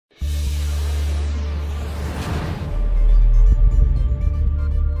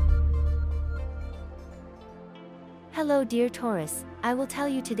Hello dear Taurus, I will tell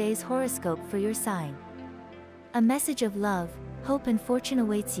you today's horoscope for your sign. A message of love, hope and fortune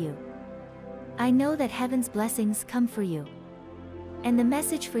awaits you. I know that heaven's blessings come for you. And the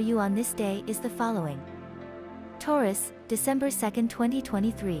message for you on this day is the following. Taurus, December 2nd,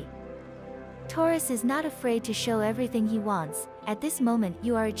 2023. Taurus is not afraid to show everything he wants. At this moment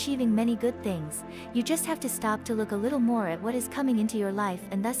you are achieving many good things. You just have to stop to look a little more at what is coming into your life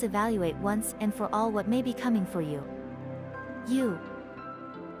and thus evaluate once and for all what may be coming for you.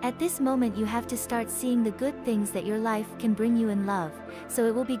 At this moment you have to start seeing the good things that your life can bring you in love, so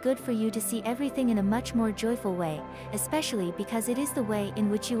it will be good for you to see everything in a much more joyful way, especially because it is the way in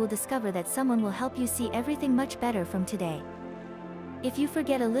which you will discover that someone will help you see everything much better from today. If you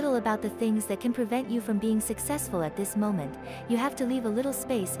forget a little about the things that can prevent you from being successful at this moment, you have to leave a little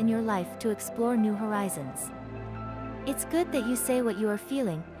space in your life to explore new horizons. It's good that you say what you are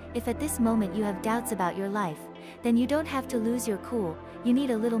feeling. If at this moment you have doubts about your life, then you don't have to lose your cool, you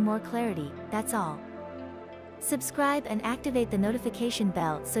need a little more clarity, that's all. Subscribe and activate the notification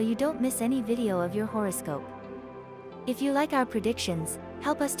bell so you don't miss any video of your horoscope. If you like our predictions,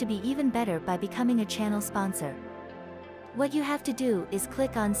 help us to be even better by becoming a channel sponsor. What you have to do is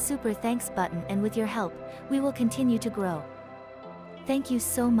click on Super Thanks button, and with your help, we will continue to grow. Thank you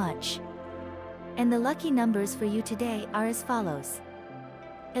so much. And the lucky numbers for you today are as follows: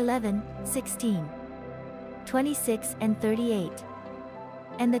 11, 16, 26 and 38.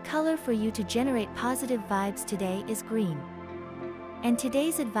 And the color for you to generate positive vibes today is green. And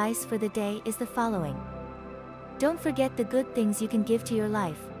today's advice for the day is the following. Don't forget the good things you can give to your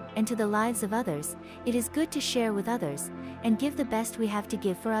life, and to the lives of others. It is good to share with others, and give the best we have to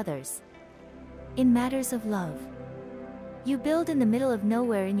give for others. In matters of love, you build in the middle of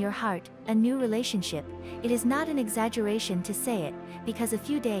nowhere in your heart, a new relationship. It is not an exaggeration to say it, because a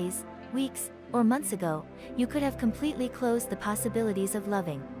few days, weeks, or months ago, you could have completely closed the possibilities of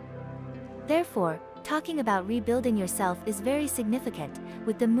loving. Therefore, talking about rebuilding yourself is very significant.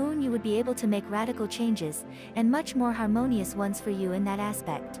 With the moon you would be able to make radical changes, and much more harmonious ones for you in that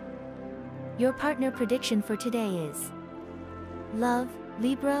aspect. Your partner prediction for today is: love,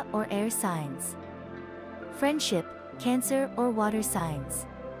 Libra or air signs. Friendship, Cancer or water signs.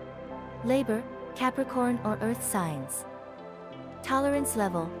 Labor, Capricorn or earth signs. Tolerance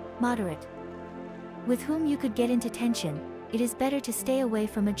level, moderate. With whom you could get into tension, it is better to stay away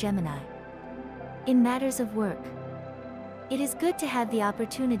from a Gemini. In matters of work, it is good to have the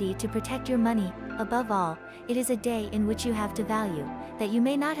opportunity to protect your money. Above all, it is a day in which you have to value that you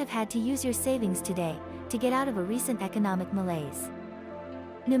may not have had to use your savings today to get out of a recent economic malaise.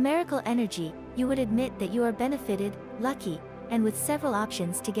 Numerical energy, you would admit that you are benefited, lucky, and with several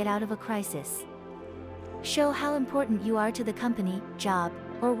options to get out of a crisis. Show how important you are to the company, job,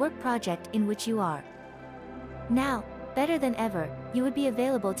 or work project in which you are. Now, better than ever, you would be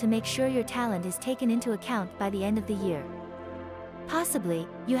available to make sure your talent is taken into account by the end of the year. Possibly,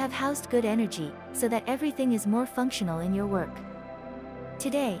 you have housed good energy, so that everything is more functional in your work.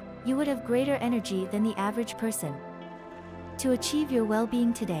 Today, you would have greater energy than the average person. To achieve your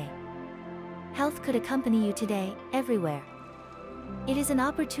well-being today. Health could accompany you today, everywhere. It is an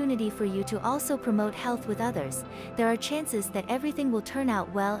opportunity for you to also promote health with others. There are chances that everything will turn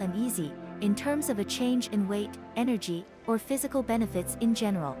out well and easy, in terms of a change in weight, energy, or physical benefits in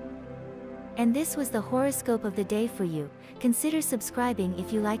general. And this was the horoscope of the day for you. Consider subscribing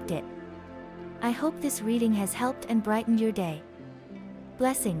if you liked it. I hope this reading has helped and brightened your day.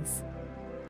 Blessings.